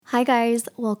Hi guys,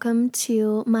 welcome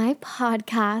to my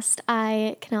podcast.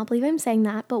 I cannot believe I'm saying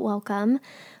that, but welcome.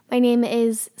 My name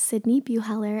is Sydney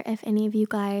Buheller. If any of you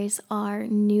guys are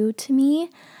new to me,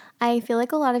 I feel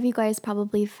like a lot of you guys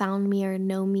probably found me or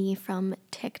know me from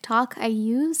TikTok. I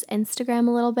use Instagram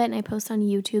a little bit and I post on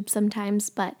YouTube sometimes,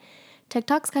 but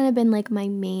TikTok's kind of been like my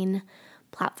main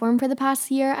platform for the past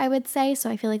year, I would say. So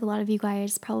I feel like a lot of you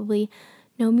guys probably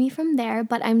know me from there,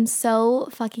 but I'm so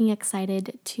fucking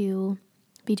excited to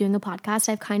be doing a podcast.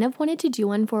 I've kind of wanted to do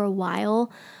one for a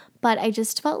while, but I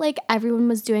just felt like everyone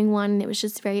was doing one and it was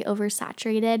just very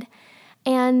oversaturated.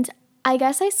 And I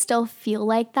guess I still feel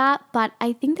like that, but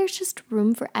I think there's just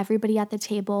room for everybody at the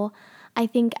table. I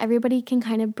think everybody can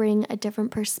kind of bring a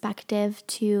different perspective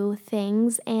to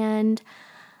things, and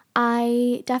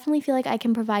I definitely feel like I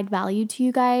can provide value to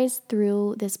you guys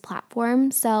through this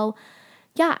platform. So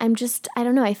yeah, I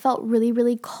don't know, I felt really,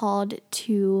 really called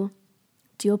to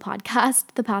do a podcast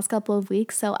the past couple of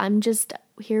weeks. So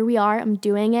here we are. I'm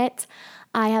doing it.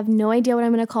 I have no idea what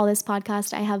I'm going to call this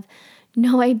podcast. I have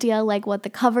no idea like what the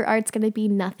cover art's going to be,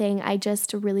 nothing. I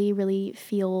just really, really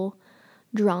feel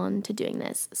drawn to doing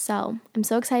this. So I'm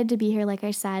so excited to be here. Like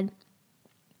I said,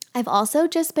 I've also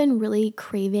just been really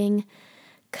craving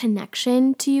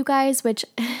connection to you guys, which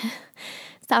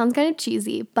sounds kind of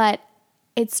cheesy, but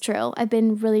it's true. I've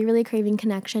been really, really craving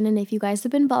connection. And if you guys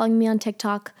have been following me on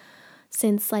TikTok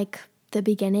since like the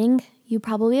beginning, you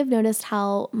probably have noticed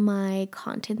how my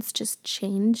content's just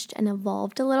changed and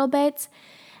evolved a little bit.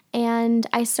 And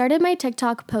I started my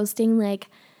TikTok posting like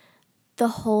the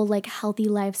whole like healthy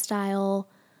lifestyle,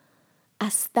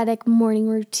 aesthetic morning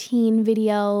routine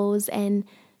videos and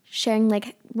sharing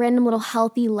like random little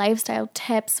healthy lifestyle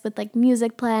tips with like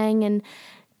music playing and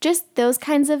just those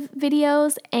kinds of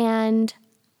videos. And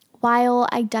while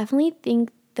I definitely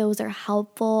think those are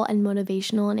helpful and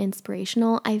motivational and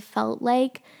inspirational, I felt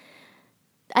like,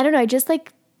 I don't know, I just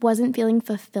like wasn't feeling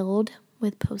fulfilled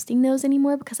with posting those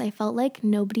anymore because I felt like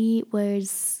nobody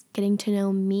was getting to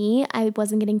know me. I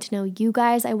wasn't getting to know you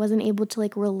guys. I wasn't able to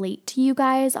like relate to you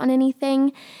guys on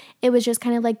anything. It was just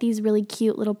kind of like these really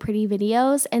cute little pretty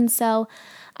videos. And so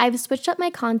I've switched up my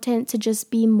content to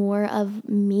just be more of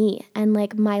me and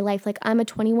like my life. Like I'm a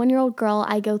 21-year-old girl.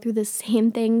 I go through the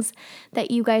same things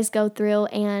that you guys go through,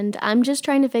 and I'm just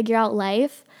trying to figure out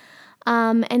life.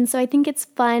 And so I think it's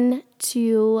fun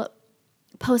to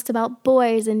post about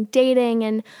boys and dating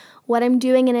and what I'm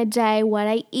doing in a day, what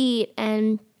I eat,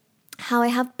 and how I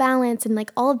have balance and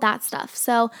like all of that stuff.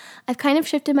 So I've kind of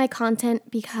shifted my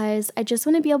content because I just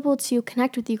want to be able to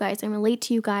connect with you guys and relate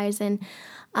to you guys. And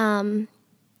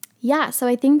so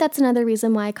I think that's another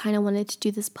reason why I kind of wanted to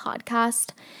do this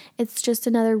podcast. It's just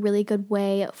another really good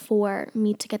way for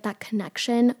me to get that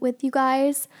connection with you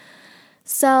guys.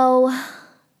 So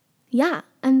yeah,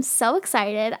 I'm so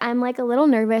excited. I'm like a little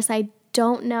nervous. I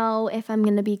don't know if I'm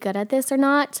going to be good at this or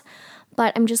not,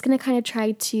 but I'm just going to kind of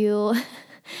try to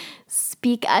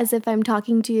speak as if I'm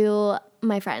talking to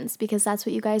my friends because that's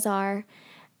what you guys are.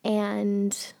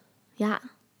 And yeah,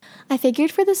 I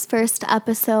figured for this first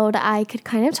episode, I could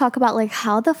kind of talk about like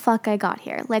how the fuck I got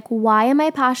here. Like, why am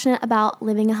I passionate about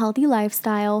living a healthy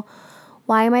lifestyle?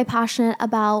 Why am I passionate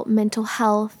about mental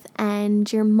health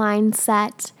and your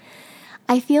mindset?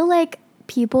 I feel like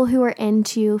people who are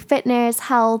into fitness,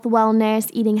 health, wellness,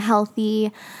 eating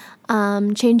healthy,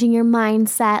 changing your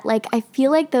mindset, like I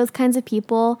feel like those kinds of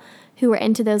people who are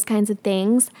into those kinds of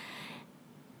things,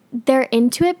 they're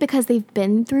into it because they've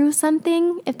been through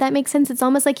something, if that makes sense. It's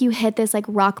almost like you hit this like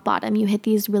rock bottom. You hit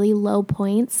these really low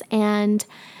points, and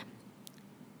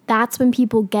that's when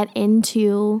people get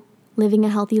into living a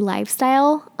healthy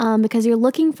lifestyle because you're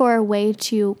looking for a way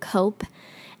to cope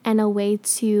and a way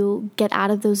to get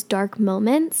out of those dark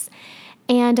moments.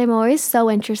 And I'm always so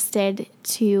interested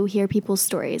to hear people's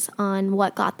stories on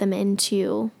what got them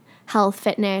into health,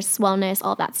 fitness, wellness,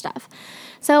 all that stuff.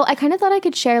 So I kind of thought I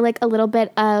could share like a little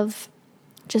bit of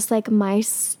just like my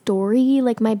story,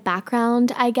 like my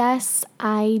background, I guess.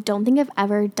 I don't think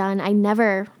I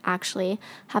never actually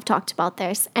have talked about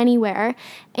this anywhere.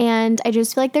 And I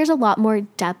just feel like there's a lot more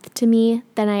depth to me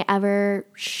than I ever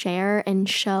share and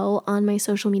show on my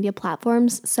social media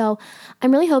platforms. So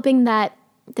I'm really hoping that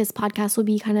this podcast will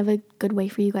be kind of a good way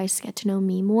for you guys to get to know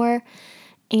me more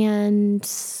and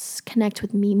connect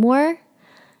with me more.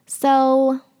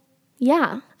 So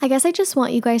yeah, I guess I just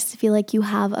want you guys to feel like you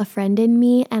have a friend in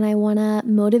me, and I want to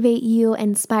motivate you,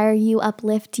 inspire you,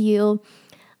 uplift you,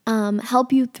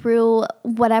 help you through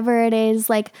whatever it is.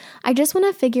 Like, I just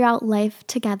want to figure out life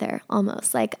together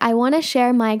almost. Like, I want to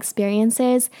share my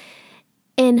experiences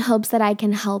in hopes that I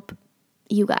can help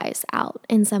you guys out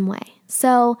in some way.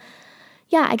 So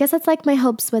yeah, I guess that's like my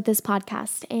hopes with this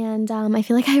podcast. And I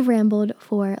feel like I've rambled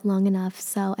for long enough.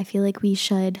 So I feel like we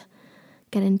should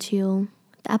get into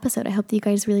the episode. I hope that you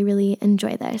guys really, really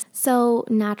enjoy this. So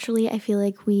naturally, I feel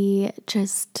like we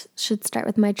just should start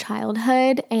with my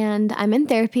childhood. And I'm in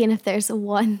therapy. And if there's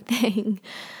one thing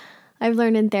I've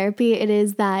learned in therapy, it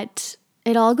is that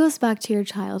it all goes back to your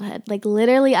childhood. Like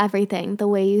literally everything, the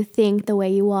way you think, the way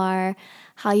you are,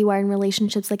 how you are in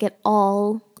relationships, like it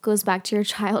all goes back to your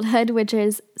childhood, which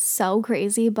is so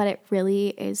crazy, but it really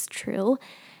is true.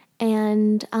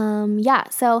 And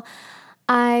so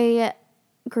I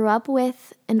grew up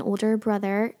with an older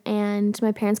brother, and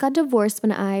my parents got divorced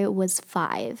when I was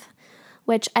 5,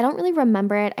 which I don't really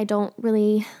remember it. I don't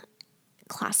really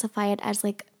classify it as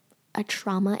like a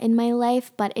trauma in my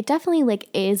life, but it definitely like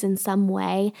is in some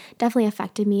way, definitely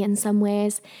affected me in some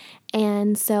ways.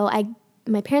 And so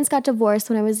my parents got divorced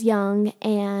when I was young,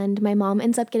 and my mom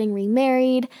ends up getting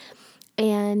remarried,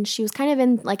 and she was kind of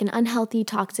in like an unhealthy,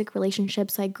 toxic relationship.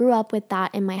 So I grew up with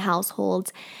that in my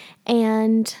household.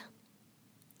 And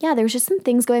yeah, there was just some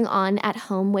things going on at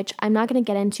home, which I'm not going to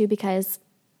get into because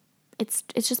it's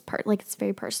just it's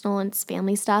very personal and it's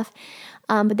family stuff.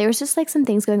 But there was just like some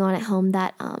things going on at home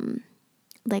that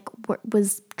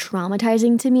was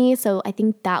traumatizing to me. So I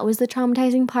think that was the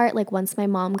traumatizing part. Like once my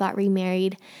mom got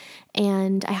remarried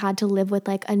and I had to live with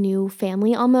like a new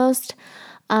family almost.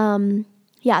 There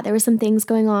were some things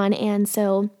going on. And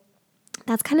so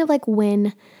that's kind of like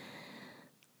when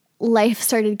life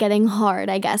started getting hard,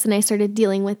 I guess, and I started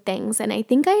dealing with things. And I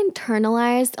think I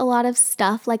internalized a lot of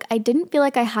stuff. Like I didn't feel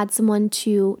like I had someone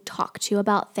to talk to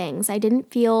about things. I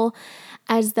didn't feel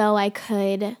as though I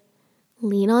could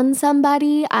lean on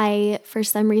somebody. I, for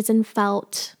some reason,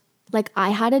 felt like I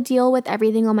had to deal with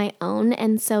everything on my own.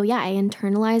 And so, yeah, I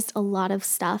internalized a lot of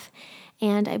stuff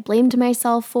and I blamed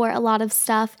myself for a lot of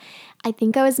stuff. I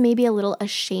think I was maybe a little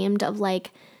ashamed of like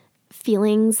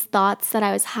feelings, thoughts that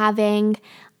I was having.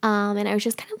 And I was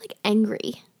just kind of like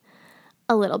angry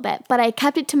a little bit, but I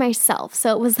kept it to myself.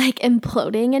 So it was like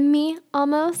imploding in me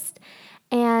almost.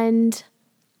 And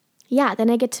yeah, then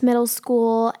I get to middle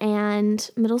school, and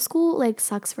middle school like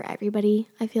sucks for everybody,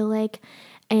 I feel like.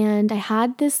 And I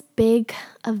had this big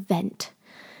event,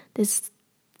 this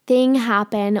thing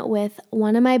happen with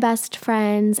one of my best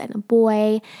friends and a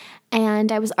boy.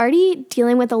 And I was already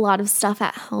dealing with a lot of stuff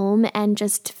at home and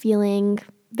just feeling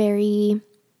very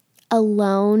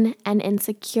alone and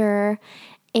insecure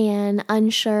and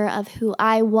unsure of who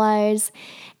I was.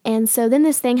 And so then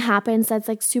this thing happens that's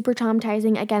like super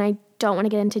traumatizing. Again, I don't want to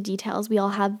get into details. We all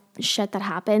have shit that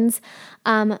happens.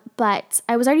 But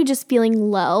I was already just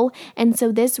feeling low. And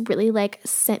so this really like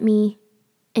sent me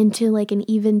into like an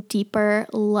even deeper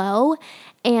low.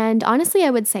 And honestly,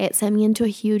 I would say it sent me into a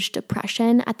huge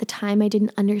depression. At the time, I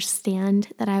didn't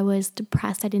understand that I was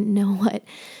depressed. I didn't know what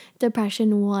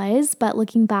depression was. But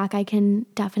looking back, I can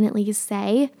definitely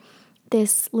say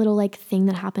this little like thing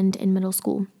that happened in middle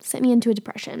school sent me into a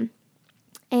depression.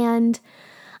 And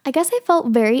I guess I felt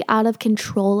very out of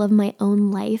control of my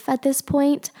own life at this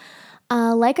point.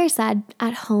 Like I said,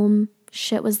 at home,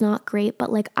 shit was not great,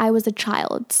 but like I was a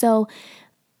child. So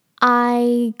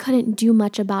I couldn't do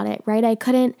much about it, right? I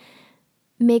couldn't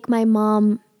make my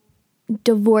mom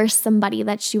divorce somebody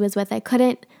that she was with. I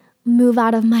couldn't move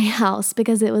out of my house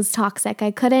because it was toxic. I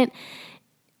couldn't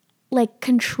like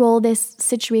control this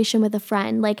situation with a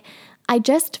friend. Like I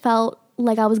just felt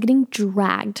like I was getting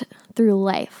dragged through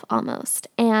life almost.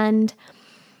 And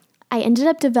I ended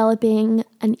up developing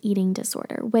an eating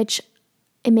disorder, which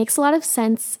it makes a lot of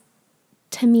sense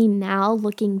to me now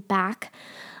looking back.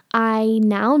 I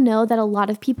now know that a lot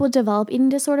of people develop eating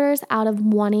disorders out of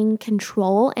wanting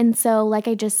control. And so, like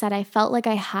I just said, I felt like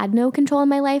I had no control in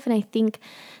my life. And I think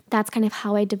that's kind of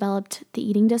how I developed the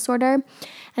eating disorder.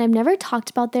 And I've never talked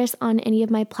about this on any of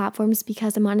my platforms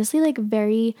because I'm honestly like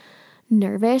very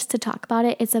nervous to talk about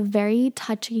it. It's a very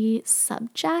touchy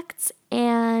subject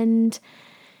and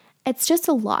it's just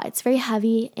a lot. It's very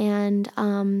heavy. And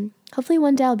hopefully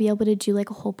one day I'll be able to do like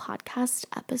a whole podcast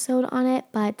episode on it.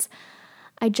 But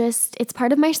it's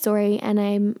part of my story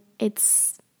and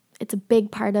it's a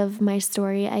big part of my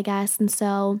story, I guess. And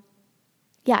so,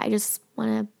 yeah, I just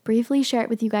want to briefly share it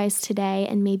with you guys today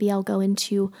and maybe I'll go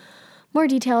into more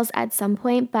details at some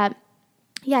point. But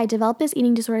yeah, I developed this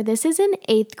eating disorder. This is in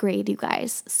 8th grade, you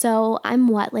guys. So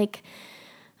I'm I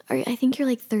think you're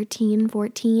like 13,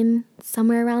 14,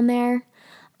 somewhere around there.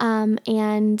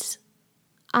 And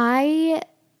I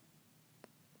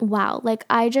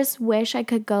just wish I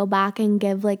could go back and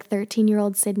give like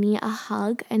 13-year-old Sydney a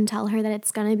hug and tell her that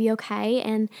it's going to be okay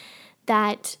and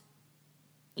that,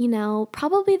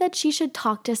 probably that she should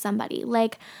talk to somebody.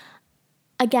 Like,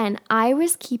 again, I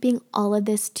was keeping all of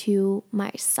this to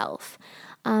myself.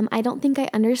 I don't think I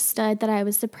understood that I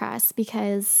was depressed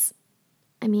because,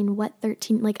 I mean, what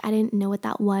 13, like, I didn't know what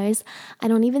that was. I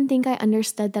don't even think I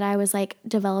understood that I was like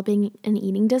developing an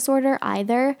eating disorder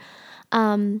either.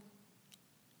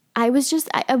 I was just,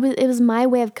 it was my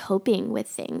way of coping with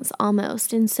things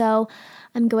almost. And so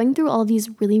I'm going through all these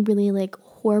really, really like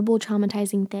horrible,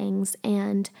 traumatizing things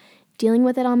and dealing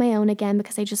with it on my own again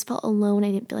because I just felt alone.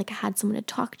 I didn't feel like I had someone to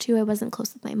talk to. I wasn't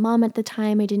close with my mom at the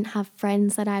time. I didn't have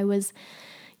friends that I was,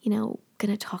 going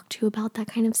to talk to about that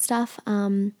kind of stuff.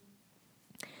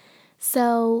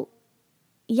 So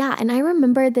yeah, and I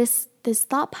remember this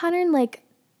thought pattern like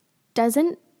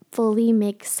doesn't fully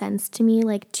make sense to me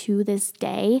like to this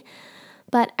day,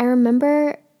 but I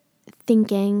remember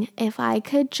thinking if I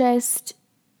could just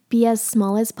be as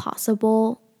small as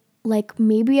possible, like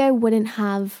maybe I wouldn't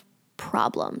have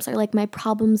problems, or like my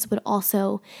problems would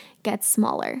also get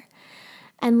smaller.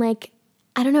 And like,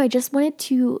 I don't know, I just wanted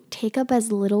to take up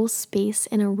as little space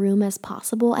in a room as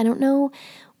possible. I don't know.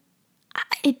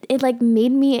 It like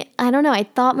made me, I don't know, I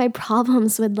thought my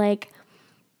problems would like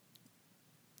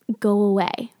go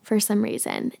away for some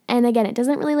reason. And again, it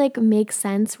doesn't really like make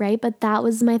sense, right? But that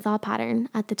was my thought pattern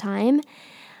at the time.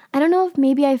 I don't know if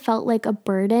maybe I felt like a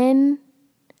burden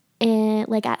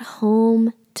like at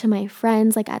home to my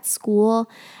friends, like at school.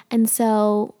 And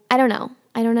so I don't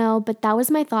know, but that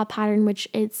was my thought pattern, which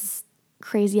is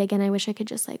crazy. Again, I wish I could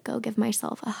just like go give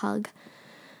myself a hug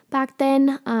back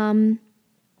then.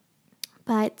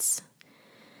 But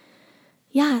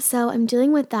yeah, so I'm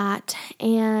dealing with that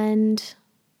and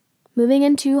moving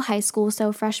into high school.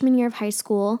 So freshman year of high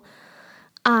school,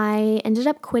 I ended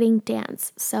up quitting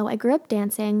dance. So I grew up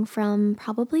dancing from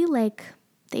probably like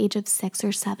the age of 6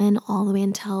 or 7 all the way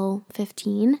until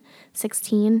 15,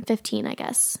 I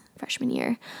guess, freshman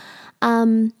year.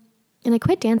 And I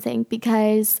quit dancing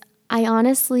because I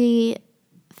honestly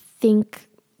think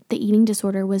the eating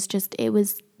disorder was just, it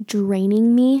was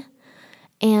draining me.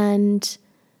 And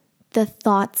the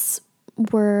thoughts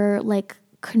were like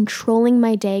controlling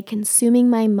my day,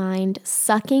 consuming my mind,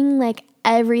 sucking like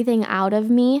everything out of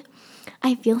me.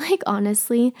 I feel like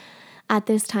honestly, at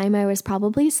this time, I was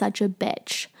probably such a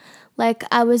bitch. Like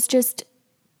I was just,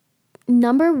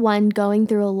 number one, going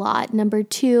through a lot. Number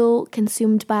two,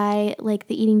 consumed by like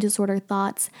the eating disorder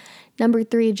thoughts. Number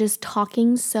three, just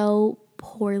talking so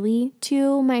poorly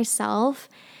to myself.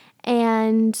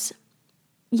 And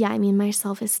yeah, I mean, my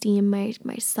self-esteem, my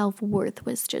self-worth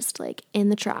was just like in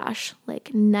the trash,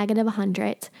 like negative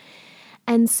 100.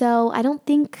 And so I don't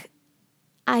think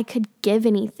I could give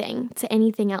anything to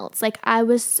anything else. Like I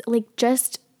was like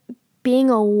just being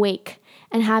awake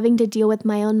and having to deal with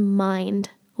my own mind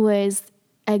was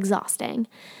exhausting.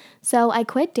 So I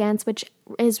quit dance, which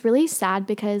is really sad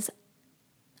because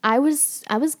I was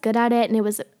good at it and it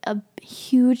was a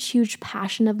huge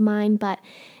passion of mine, but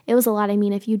it was a lot. I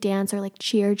mean, if you dance or like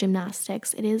cheer,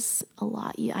 gymnastics, it is a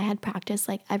lot. I had practice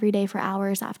like every day for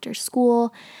hours after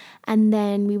school, and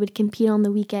then we would compete on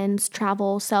the weekends,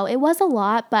 travel. So it was a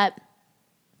lot, but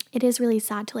it is really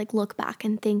sad to like look back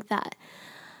and think that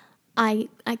I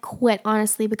quit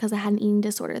honestly because I had an eating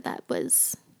disorder that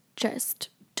was just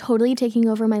totally taking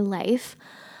over my life.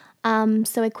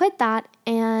 So I quit that,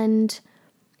 and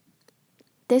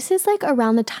this is like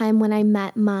around the time when I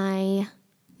met my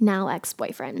now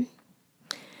ex-boyfriend.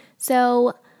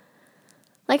 So,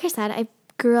 like I said, I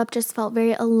grew up, just felt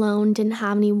very alone, didn't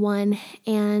have anyone,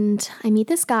 and I meet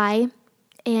this guy,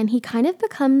 and he kind of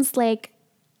becomes like,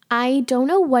 I don't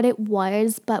know what it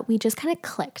was, but we just kind of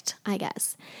clicked, I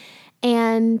guess.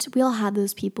 And we all have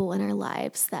those people in our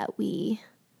lives that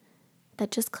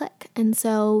just click. And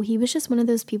so he was just one of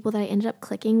those people that I ended up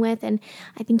clicking with, and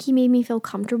I think he made me feel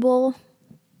comfortable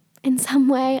in some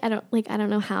way. I don't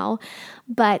know how,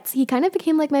 but he kind of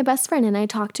became like my best friend, and I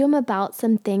talked to him about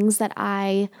some things that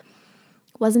I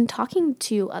wasn't talking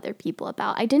to other people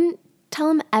about. I didn't tell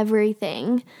him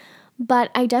everything, but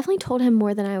I definitely told him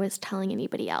more than I was telling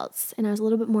anybody else, and I was a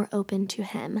little bit more open to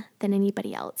him than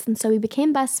anybody else. And so we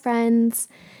became best friends.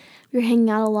 We were hanging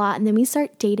out a lot, and then we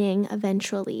start dating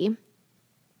eventually.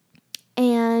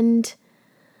 And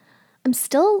I'm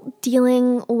still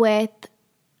dealing with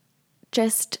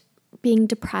just being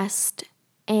depressed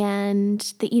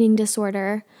and the eating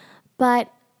disorder,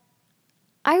 but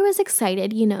I was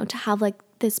excited, to have like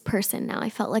this person now. I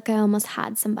felt like I almost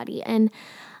had somebody, and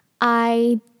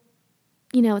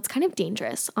it's kind of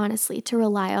dangerous, honestly, to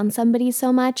rely on somebody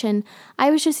so much. And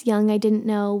I was just young. I didn't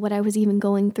know what I was even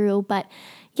going through, but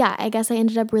yeah, I guess I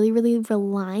ended up really, really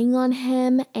relying on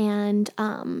him. And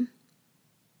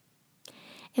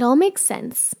it all makes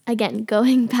sense. Again,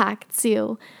 going back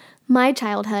to my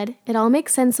childhood, it all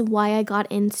makes sense why I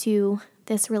got into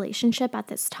this relationship at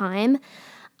this time.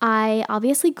 I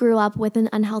obviously grew up with an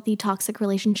unhealthy, toxic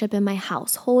relationship in my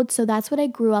household. So that's what I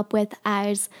grew up with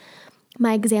as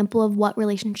my example of what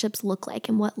relationships look like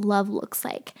and what love looks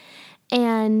like.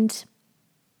 And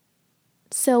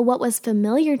so what was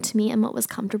familiar to me and what was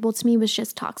comfortable to me was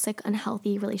just toxic,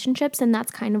 unhealthy relationships. And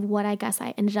that's kind of what I guess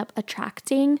I ended up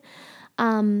attracting.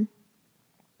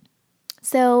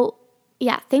 So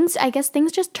yeah, things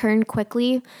just turned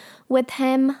quickly with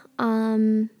him.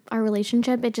 Our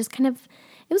relationship, it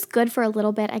was good for a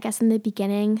little bit, I guess, in the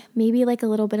beginning, maybe like a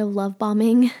little bit of love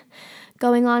bombing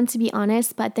going on, to be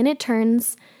honest, but then it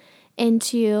turns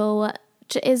into,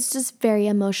 is just very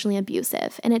emotionally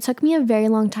abusive. And it took me a very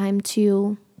long time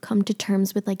to come to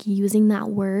terms with like using that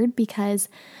word because,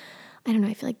 I don't know,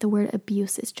 I feel like the word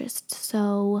abuse is just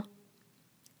so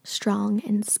strong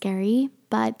and scary,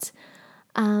 but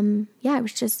yeah, it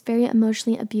was just very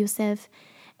emotionally abusive.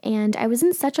 And I was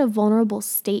in such a vulnerable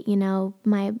state,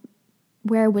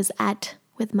 where I was at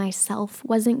with myself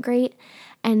wasn't great.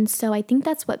 And so I think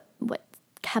that's what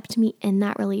kept me in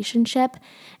that relationship.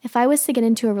 If I was to get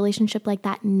into a relationship like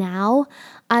that now,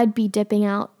 I'd be dipping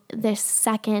out the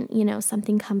second,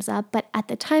 something comes up. But at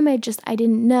the time, I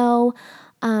didn't know.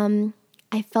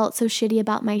 I felt so shitty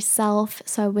about myself.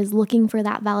 So I was looking for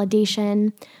that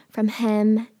validation from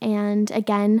him. And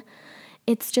again,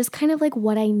 it's just kind of like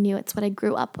what I knew. It's what I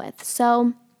grew up with.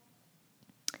 So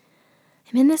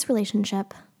I'm in this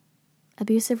relationship,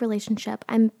 abusive relationship.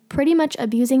 I'm pretty much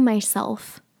abusing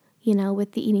myself,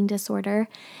 with the eating disorder.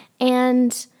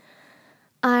 And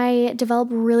I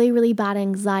developed really, really bad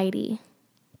anxiety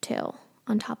too,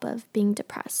 on top of being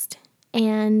depressed.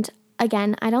 And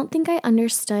again, I don't think I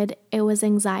understood it was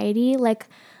anxiety. Like,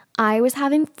 I was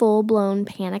having full-blown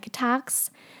panic attacks,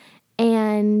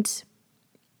 and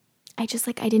I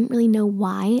didn't really know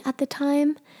why at the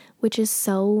time, which is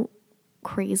so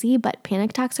crazy, but panic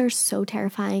attacks are so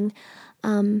terrifying.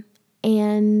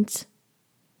 And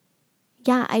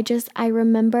yeah, I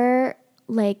remember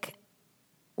like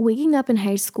waking up in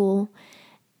high school,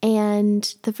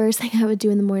 and the first thing I would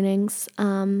do in the mornings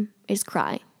is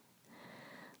cry.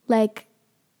 Like,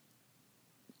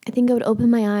 I think I would open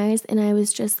my eyes and I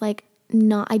was just like,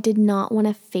 I did not want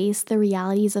to face the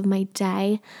realities of my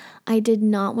day. I did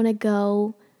not want to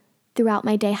go throughout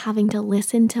my day having to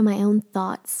listen to my own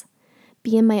thoughts,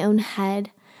 be in my own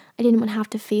head. I didn't want to have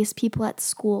to face people at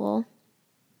school.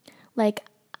 Like,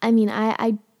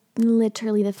 I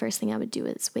literally, the first thing I would do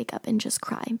is wake up and just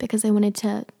cry because I wanted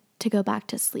to go back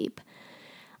to sleep,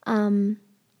 and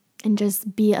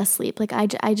just be asleep. Like,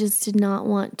 I just did not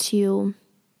want to,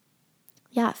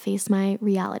 face my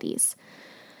realities.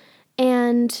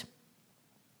 And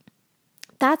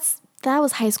that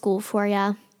was high school for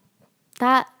ya.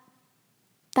 That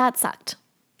sucked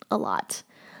a lot.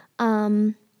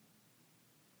 But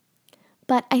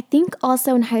I think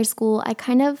also in high school, I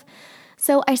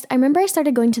remember I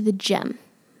started going to the gym.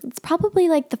 It's probably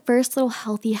like the first little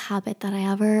healthy habit that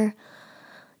I ever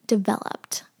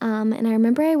developed. And I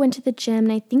remember I went to the gym,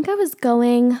 and I think I was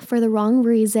going for the wrong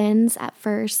reasons at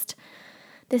first.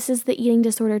 This is the eating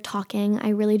disorder talking. I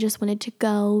really just wanted to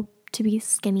go to be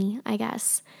skinny, I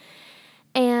guess.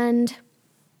 And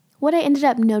what I ended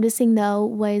up noticing, though,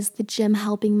 was the gym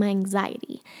helping my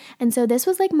anxiety. And so this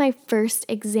was like my first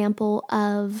example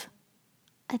of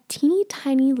a teeny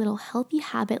tiny little healthy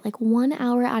habit, like 1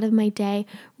 hour out of my day,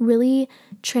 really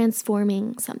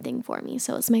transforming something for me.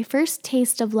 So it's my first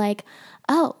taste of like,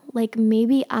 oh, like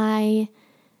maybe I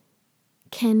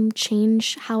can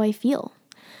change how I feel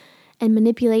and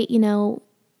manipulate,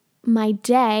 my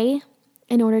day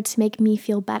in order to make me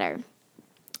feel better.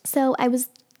 So I was,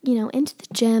 into the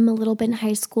gym a little bit in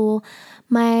high school.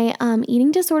 My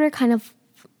eating disorder kind of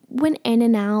went in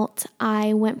and out.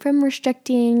 I went from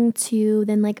restricting to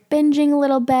then like binging a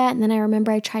little bit. And then I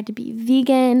remember I tried to be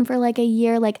vegan for like a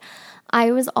year. Like,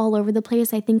 I was all over the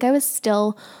place. I think I was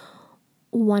still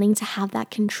wanting to have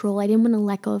that control. I didn't want to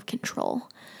let go of control.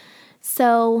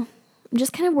 So I'm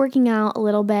just kind of working out a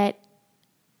little bit,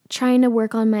 trying to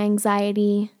work on my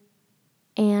anxiety,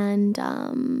 and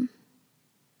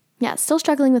still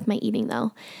struggling with my eating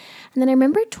though. And then I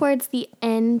remember towards the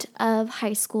end of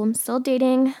high school, I'm still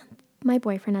dating my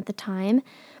boyfriend at the time,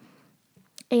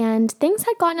 and things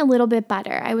had gotten a little bit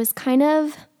better. I was kind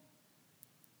of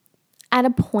at a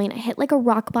point, I hit like a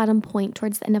rock bottom point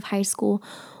towards the end of high school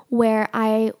where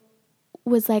I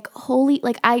was like,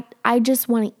 I just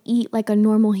want to eat like a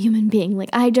normal human being. Like,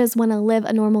 I just want to live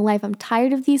a normal life. I'm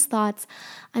tired of these thoughts.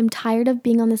 I'm tired of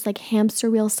being on this like hamster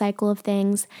wheel cycle of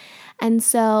things. And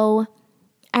so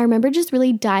I remember just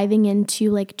really diving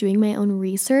into like doing my own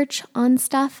research on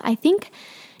stuff. I think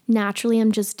naturally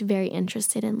I'm just very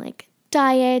interested in like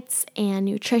diets and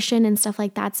nutrition and stuff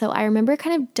like that. So I remember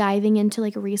kind of diving into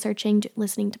like researching,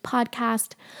 listening to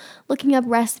podcasts, looking up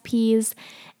recipes,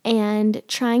 and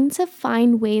trying to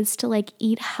find ways to like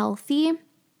eat healthy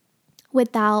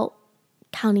without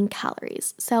counting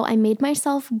calories. So I made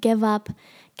myself give up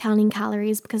counting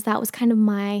calories because that was kind of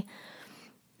my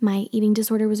eating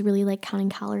disorder was really like counting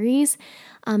calories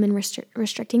and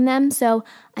restricting them. So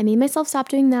I made myself stop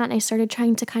doing that, and I started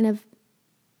trying to kind of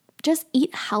just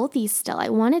eat healthy still. I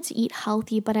wanted to eat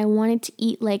healthy, but I wanted to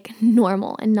eat like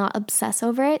normal and not obsess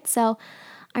over it. So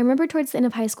I remember towards the end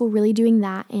of high school really doing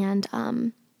that, and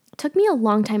it took me a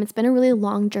long time. It's been a really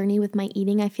long journey with my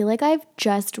eating. I feel like I've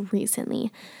just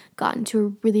recently gotten to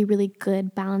a really, really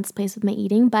good balanced place with my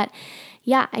eating. But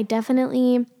yeah, I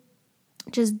definitely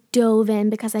just dove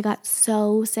in because I got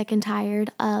so sick and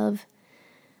tired of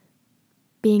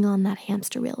being on that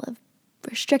hamster wheel of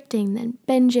restricting, then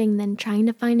binging, then trying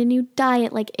to find a new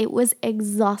diet. Like, it was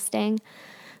exhausting.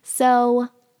 So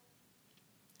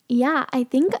yeah, I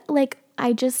think like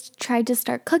I just tried to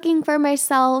start cooking for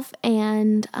myself,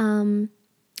 and I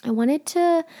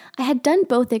had done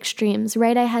both extremes,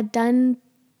 right? I had done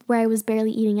where I was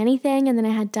barely eating anything, and then I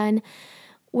had done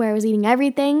where I was eating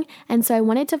everything. And so I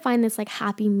wanted to find this like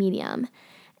happy medium.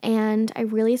 And I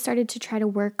really started to try to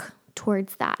work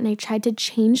towards that. And I tried to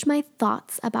change my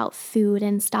thoughts about food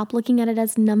and stop looking at it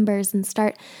as numbers and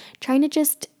start trying to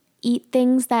just eat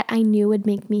things that I knew would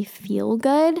make me feel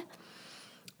good.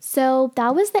 So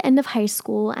that was the end of high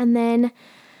school. And then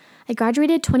I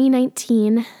graduated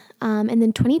 2019, and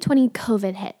then 2020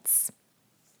 COVID hits.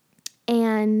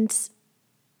 And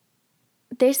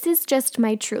this is just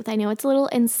my truth. I know it's a little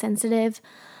insensitive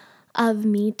of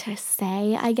me to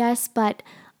say, I guess, but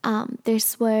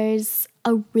this was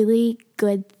a really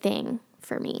good thing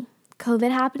for me. COVID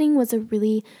happening was a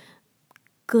really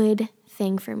good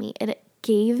thing for me. It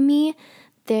gave me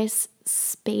this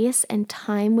space and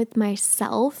time with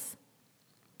myself.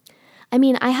 I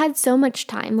mean, I had so much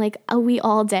time, like we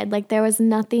all did. Like, there was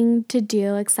nothing to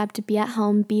do except to be at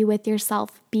home, be with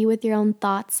yourself, be with your own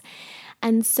thoughts.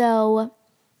 And so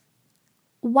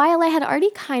while I had already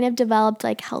kind of developed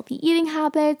like healthy eating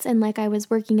habits and like I was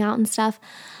working out and stuff,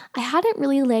 I hadn't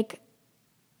really like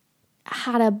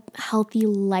had a healthy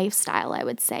lifestyle, I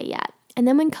would say, yet. And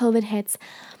then when COVID hits,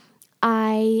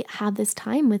 I have this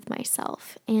time with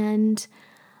myself, and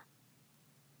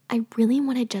I really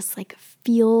want to just like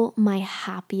feel my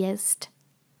happiest.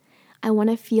 I want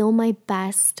to feel my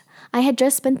best. I had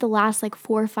just spent the last like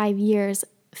 4 or 5 years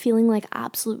feeling like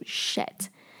absolute shit,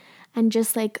 and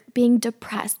just like being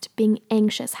depressed, being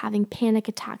anxious, having panic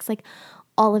attacks, like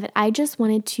all of it. I just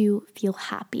wanted to feel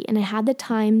happy, and I had the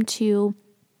time to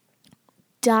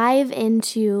dive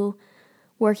into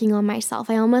working on myself.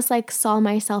 I almost like saw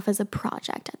myself as a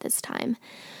project at this time.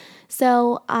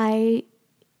 So I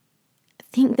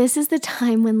think this is the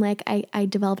time when like I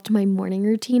developed my morning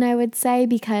routine, I would say,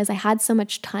 because I had so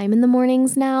much time in the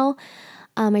mornings now.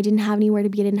 I didn't have anywhere to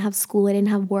be. I didn't have school. I didn't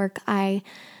have work. It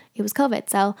was COVID.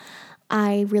 So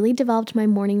I really developed my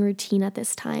morning routine at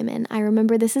this time. And I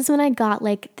remember this is when I got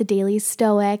like the Daily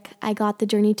Stoic. I got the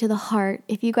Journey to the Heart.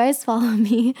 If you guys follow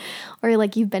me or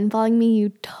like you've been following me,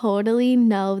 you totally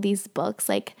know these books.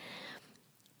 Like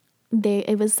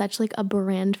it was such like a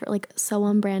brand for like so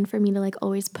on brand for me to like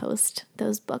always post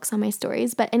those books on my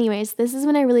stories. But anyways, this is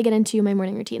when I really get into my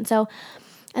morning routine. So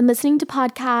I'm listening to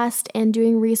podcasts and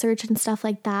doing research and stuff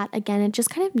like that. Again, it just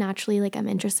kind of naturally like I'm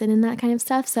interested in that kind of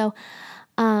stuff. So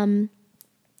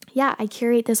yeah, I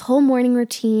curate this whole morning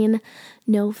routine,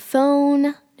 no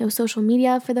phone, no social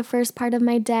media for the first part of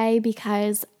my day,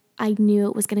 because I knew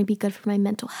it was going to be good for my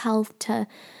mental health to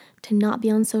not be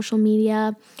on social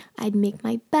media. I'd make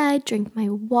my bed, drink my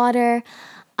water.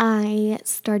 I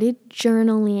started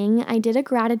journaling. I did a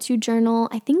gratitude journal.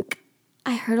 I think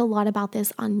I heard a lot about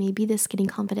this on maybe the Skinny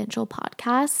Confidential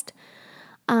podcast,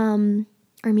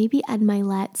 or maybe Ed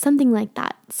Milet, something like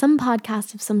that, some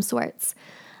podcast of some sorts.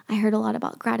 I heard a lot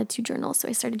about gratitude journals, so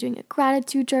I started doing a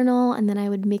gratitude journal, and then I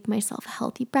would make myself a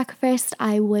healthy breakfast.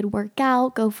 I would work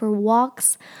out, go for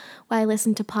walks while I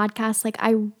listened to podcasts. Like,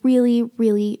 I really,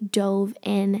 really dove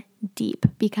in deep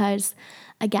because,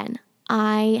 again,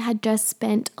 I had just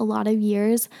spent a lot of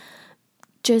years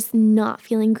just not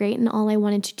feeling great, and all I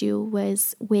wanted to do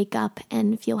was wake up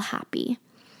and feel happy.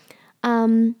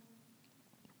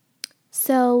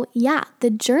 So yeah, the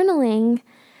journaling,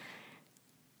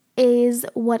 is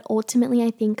what ultimately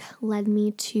I think led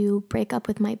me to break up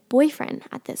with my boyfriend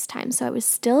at this time. So I was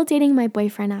still dating my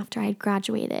boyfriend after I'd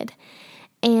graduated.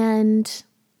 And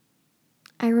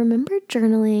I remember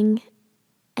journaling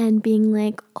and being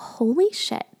like, holy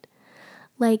shit,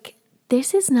 like,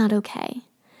 this is not okay.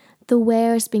 The way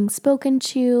I was being spoken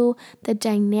to, the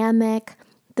dynamic,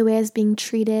 the way I was being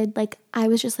treated, like, I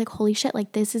was just like, holy shit,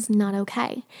 like, this is not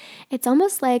okay. It's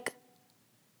almost like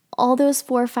all those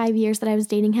 4 or 5 years that I was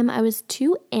dating him, I was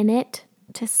too in it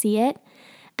to see it.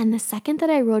 And the second that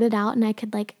I wrote it out and I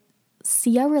could like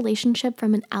see our relationship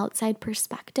from an outside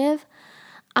perspective,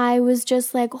 I was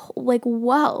just like,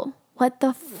 whoa, what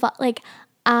the fuck? Like,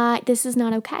 this is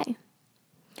not okay.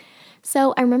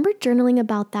 So I remember journaling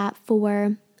about that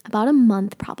for about a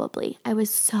month probably. I was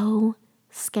so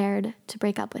scared to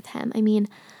break up with him. I mean,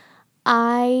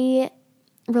 I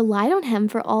relied on him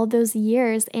for all those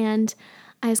years and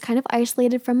I was kind of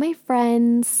isolated from my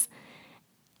friends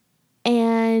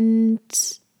and,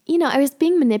 you know, I was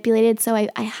being manipulated. So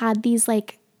I had these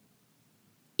like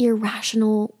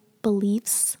irrational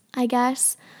beliefs, I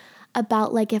guess,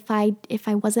 about like if I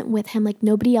wasn't with him, like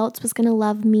nobody else was going to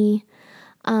love me.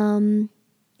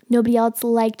 Nobody else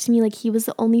liked me. Like he was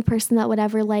the only person that would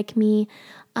ever like me.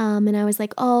 And I was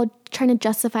like, oh, trying to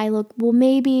justify, look, well,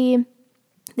 maybe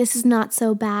this is not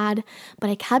so bad, but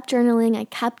I kept journaling. I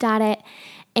kept at it.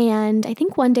 And I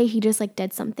think one day he just like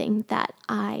did something that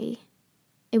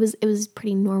it was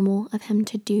pretty normal of him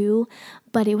to do,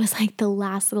 but it was like the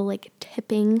last little like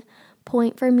tipping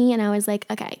point for me. And I was like,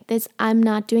 okay, I'm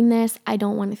not doing this. I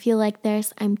don't want to feel like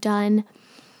this. I'm done.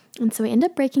 And so I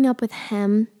ended up breaking up with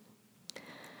him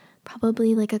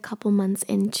probably like a couple months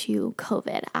into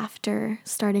COVID after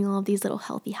starting all of these little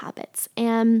healthy habits.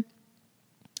 And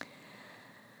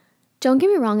don't get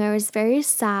me wrong, I was very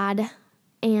sad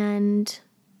and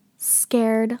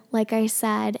scared, like I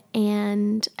said,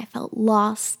 and I felt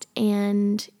lost,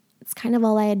 and it's kind of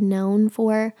all I had known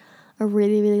for a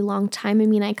really, really long time. I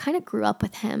mean, I kind of grew up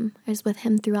with him. I was with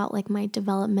him throughout like my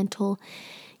developmental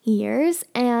years,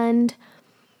 and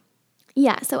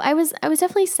yeah, so I was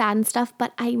definitely sad and stuff,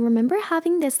 but I remember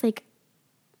having this like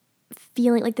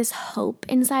feeling, like this hope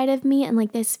inside of me, and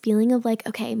like this feeling of like,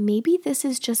 okay, maybe this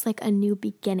is just like a new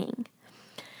beginning.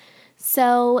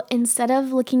 So instead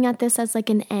of looking at this as like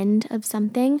an end of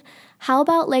something, how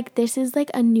about like this is like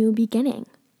a new beginning?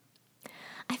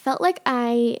 I felt like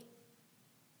I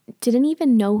didn't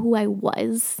even know who I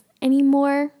was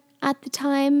anymore at the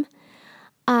time.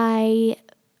 I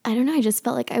don't know, I just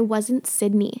felt like I wasn't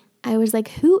Sydney. I was like,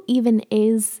 who even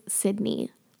is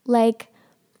Sydney? Like,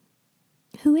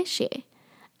 who is she?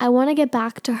 I want to get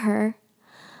back to her.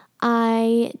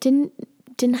 I didn't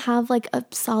have like a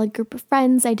solid group of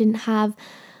friends. I didn't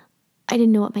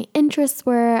know what my interests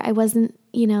were. I wasn't,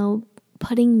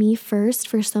 putting me first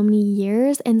for so many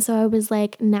years. And so I was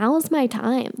like, now is my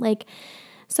time. Like,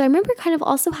 so I remember kind of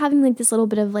also having like this little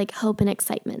bit of like hope and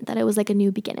excitement that it was like a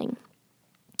new beginning.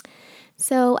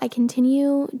 So I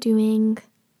continue doing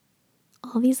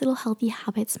all these little healthy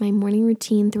habits, my morning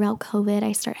routine throughout COVID.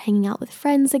 I start hanging out with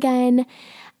friends again,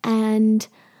 and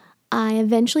I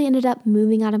eventually ended up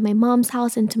moving out of my mom's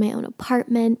house into my own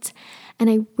apartment. And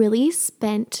I really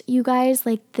spent, you guys,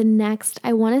 like the next,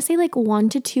 I want to say like 1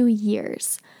 to 2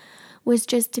 years was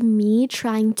just me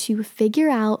trying to figure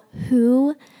out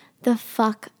who the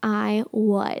fuck I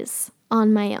was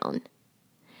on my own.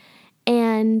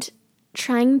 And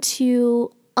trying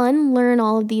to unlearn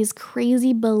all of these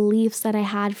crazy beliefs that I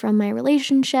had from my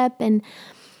relationship, and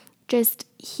just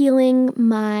healing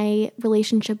my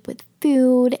relationship with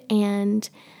food, and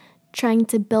trying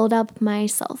to build up my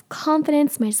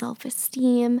self-confidence, my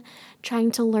self-esteem,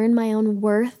 trying to learn my own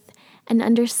worth and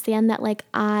understand that like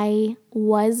I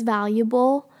was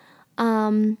valuable.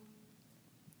 And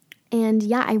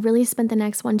yeah, I really spent the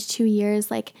next 1 to 2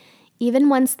 years, like even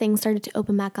once things started to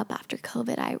open back up after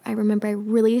COVID, I remember I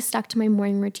really stuck to my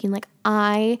morning routine. Like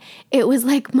it was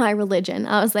like my religion.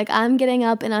 I was like, I'm getting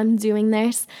up and I'm doing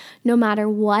this no matter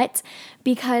what,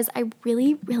 because I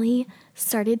really, really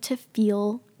started to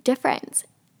feel different.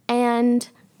 And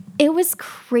it was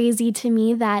crazy to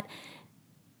me that,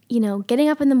 getting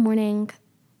up in the morning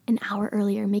an hour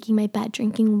earlier, making my bed,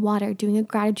 drinking water, doing a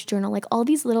gratitude journal, like all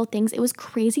these little things, it was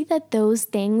crazy that those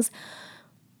things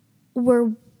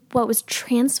were what was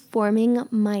transforming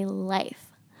my life.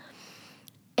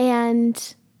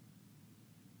 And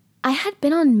I had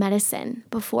been on medicine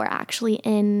before, actually,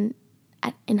 in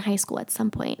high school at some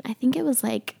point. I think it was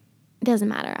like, it doesn't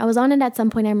matter. I was on it at some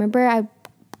point. I remember I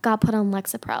got put on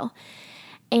Lexapro.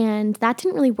 And that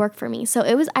didn't really work for me. So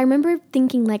I remember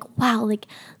thinking like, wow, like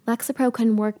Lexapro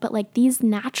couldn't work, but like these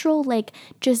natural, like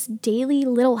just daily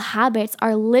little habits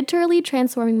are literally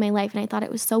transforming my life. And I thought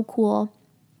it was so cool.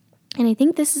 And I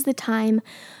think this is the time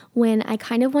when I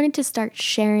kind of wanted to start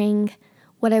sharing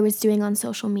what I was doing on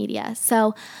social media.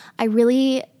 So I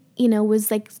really,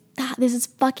 was like, this is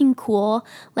fucking cool.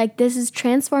 Like, this is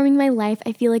transforming my life.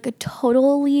 I feel like a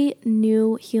totally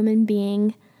new human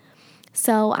being.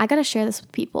 So I got to share this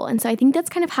with people. And so I think that's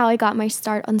kind of how I got my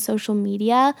start on social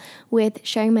media with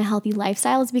sharing my healthy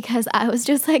lifestyles, because I was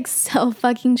just like so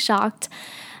fucking shocked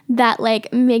that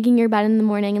like making your bed in the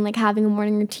morning and like having a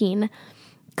morning routine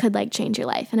could like change your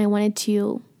life. And I wanted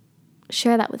to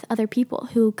share that with other people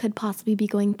who could possibly be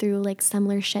going through like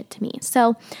similar shit to me.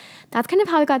 So that's kind of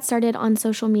how I got started on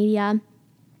social media.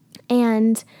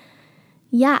 And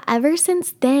yeah, ever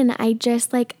since then,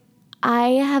 I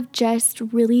have just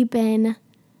really been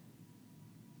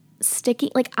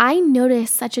sticking. Like, I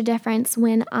notice such a difference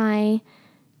when I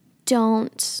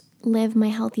don't live my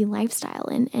healthy lifestyle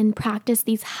and practice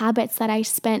these habits that I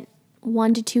spent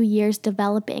 1 to 2 years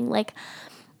developing. Like,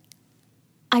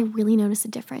 I really notice a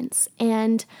difference.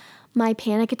 And my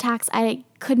panic attacks, I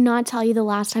could not tell you the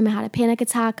last time I had a panic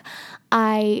attack.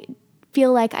 I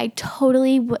feel like I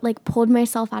totally pulled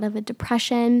myself out of a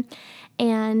depression,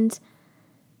 and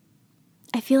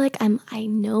I feel like I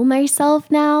know myself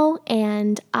now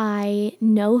and I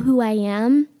know who I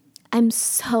am. I'm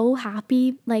so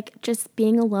happy, like just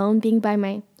being alone,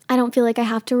 I don't feel like I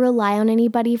have to rely on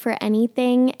anybody for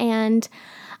anything. And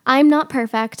I'm not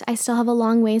perfect. I still have a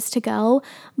long ways to go,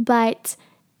 but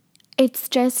it's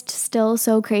just still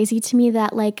so crazy to me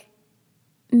that like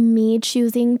me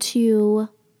choosing to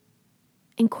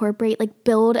incorporate, like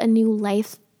build a new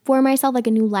life for myself, like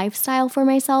a new lifestyle for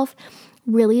myself,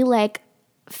 really like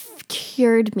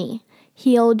cured me,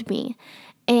 healed me,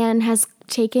 and has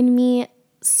taken me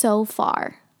so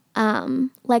far.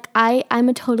 I'm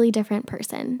a totally different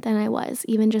person than I was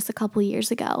even just a couple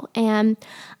years ago. And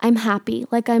I'm happy.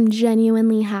 Like, I'm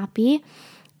genuinely happy.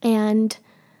 And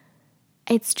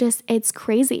it's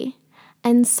crazy.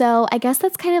 And so I guess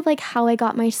that's kind of like how I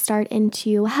got my start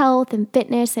into health and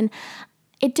fitness. And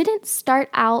it didn't start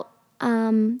out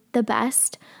the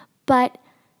best, but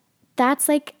that's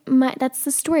that's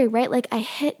the story, right? Like, I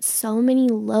hit so many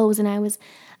lows, and I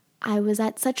was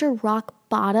at such a rock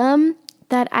bottom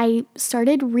that I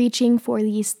started reaching for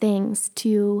these things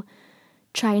to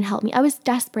try and help me. I was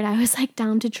desperate. I was like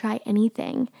down to try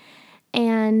anything.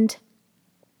 And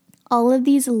all of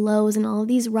these lows and all of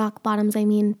these rock bottoms, I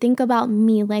mean, think about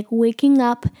me like waking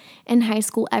up in high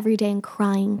school every day and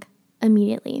crying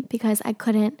immediately because I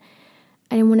didn't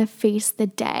want to face the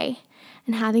day,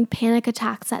 and having panic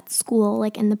attacks at school,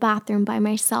 like in the bathroom by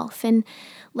myself, and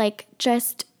like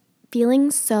just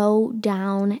feeling so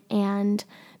down, and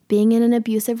being in an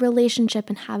abusive relationship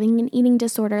and having an eating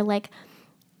disorder, like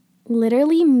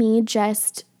literally me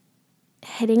just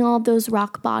hitting all of those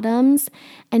rock bottoms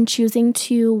and choosing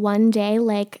to one day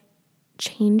like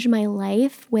change my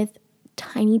life with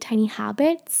tiny, tiny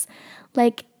habits.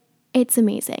 Like, it's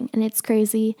amazing and it's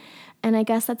crazy. And I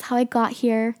guess that's how I got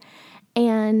here.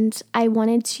 And I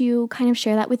wanted to kind of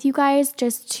share that with you guys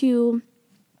just to,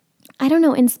 I don't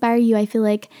know, inspire you. I feel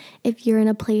like if you're in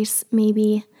a place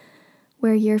maybe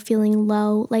where you're feeling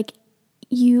low, like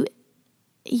you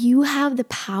have the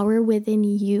power within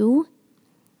you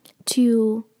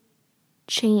to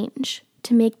change,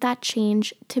 to make that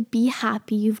change, to be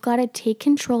happy. You've got to take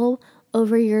control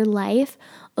over your life,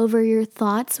 over your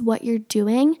thoughts, what you're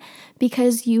doing,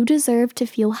 because you deserve to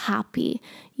feel happy.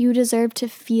 You deserve to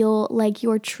feel like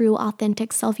your true,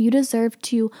 authentic self. You deserve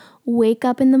to wake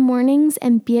up in the mornings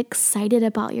and be excited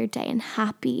about your day and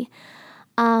happy.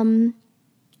 And,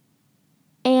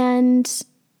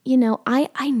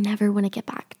 I never want to get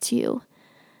back to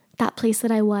that place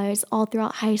that I was all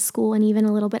throughout high school and even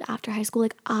a little bit after high school.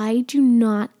 Like, I do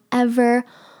not ever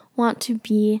want to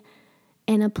be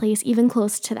in a place even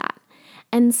close to that.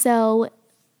 And so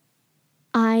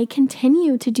I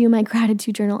continue to do my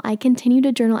gratitude journal. I continue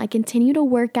to journal. I continue to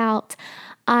work out.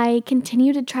 I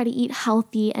continue to try to eat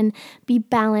healthy and be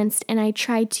balanced. And I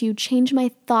try to change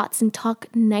my thoughts and talk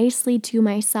nicely to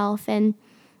myself and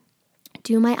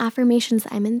do my affirmations.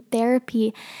 I'm in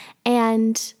therapy,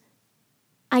 and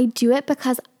I do it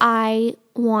because I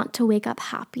want to wake up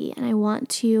happy and I want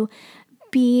to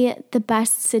be the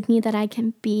best Sydney that I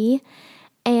can be.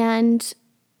 And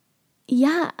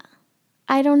yeah,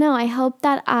 I don't know. I hope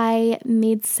that I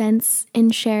made sense in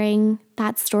sharing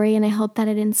that story, and I hope that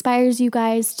it inspires you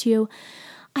guys to,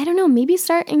 I don't know, maybe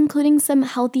start including some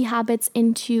healthy habits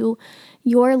into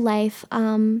your life.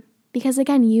 Because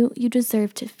again, you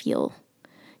deserve to feel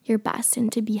your best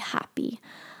and to be happy.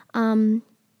 But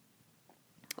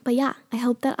yeah, I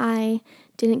hope that I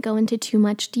didn't go into too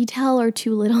much detail or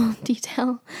too little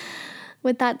detail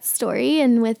with that story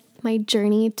and with my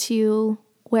journey to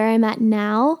where I'm at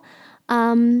now.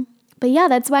 But yeah,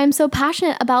 that's why I'm so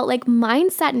passionate about like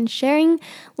mindset and sharing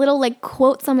little like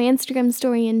quotes on my Instagram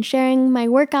story and sharing my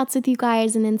workouts with you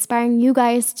guys and inspiring you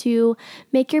guys to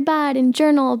make your bed and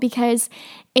journal, because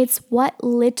it's what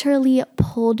literally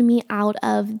pulled me out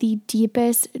of the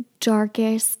deepest,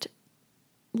 darkest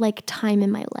like time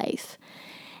in my life.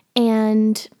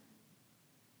 And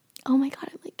oh my God,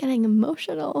 I'm like getting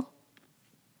emotional.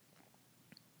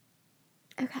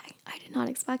 Okay, I did not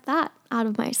expect that out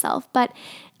of myself. But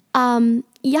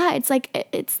yeah, it's like,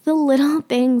 it's the little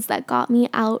things that got me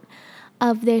out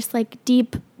of this like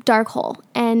deep, dark hole.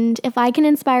 And if I can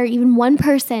inspire even one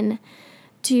person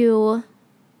to,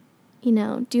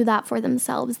 do that for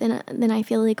themselves, then I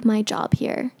feel like my job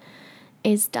here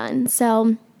is done.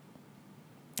 So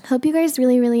hope you guys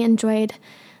really, really enjoyed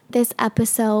this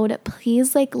episode.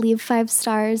 Please like leave 5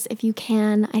 stars if you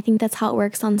can. I think that's how it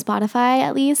works on Spotify,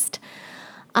 at least.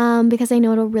 Because I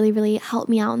know it'll really, really help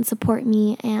me out and support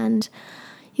me. And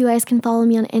you guys can follow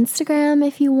me on Instagram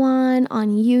if you want, on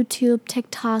YouTube,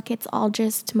 TikTok. It's all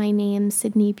just my name,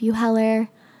 Sydney Buheller.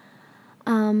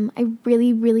 I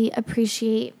really, really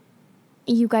appreciate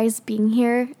you guys being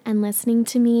here and listening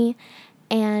to me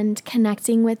and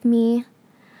connecting with me.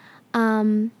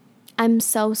 I'm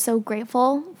so, so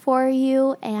grateful for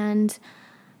you, and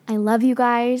I love you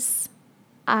guys.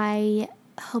 I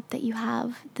hope that you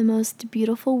have the most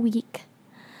beautiful week.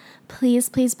 Please,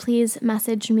 please, please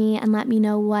message me and let me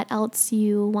know what else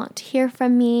you want to hear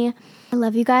from me. I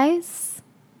love you guys.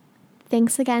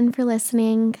 Thanks again for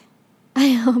listening.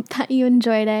 I hope that you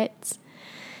enjoyed it.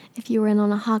 If you were in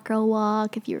on a hot girl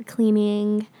walk, if you were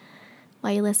cleaning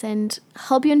while you listened,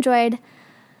 hope you enjoyed.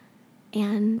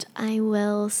 And I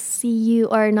will see you,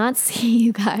 or not see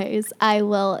you guys, I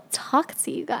will talk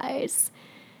to you guys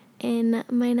in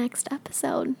my next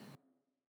episode.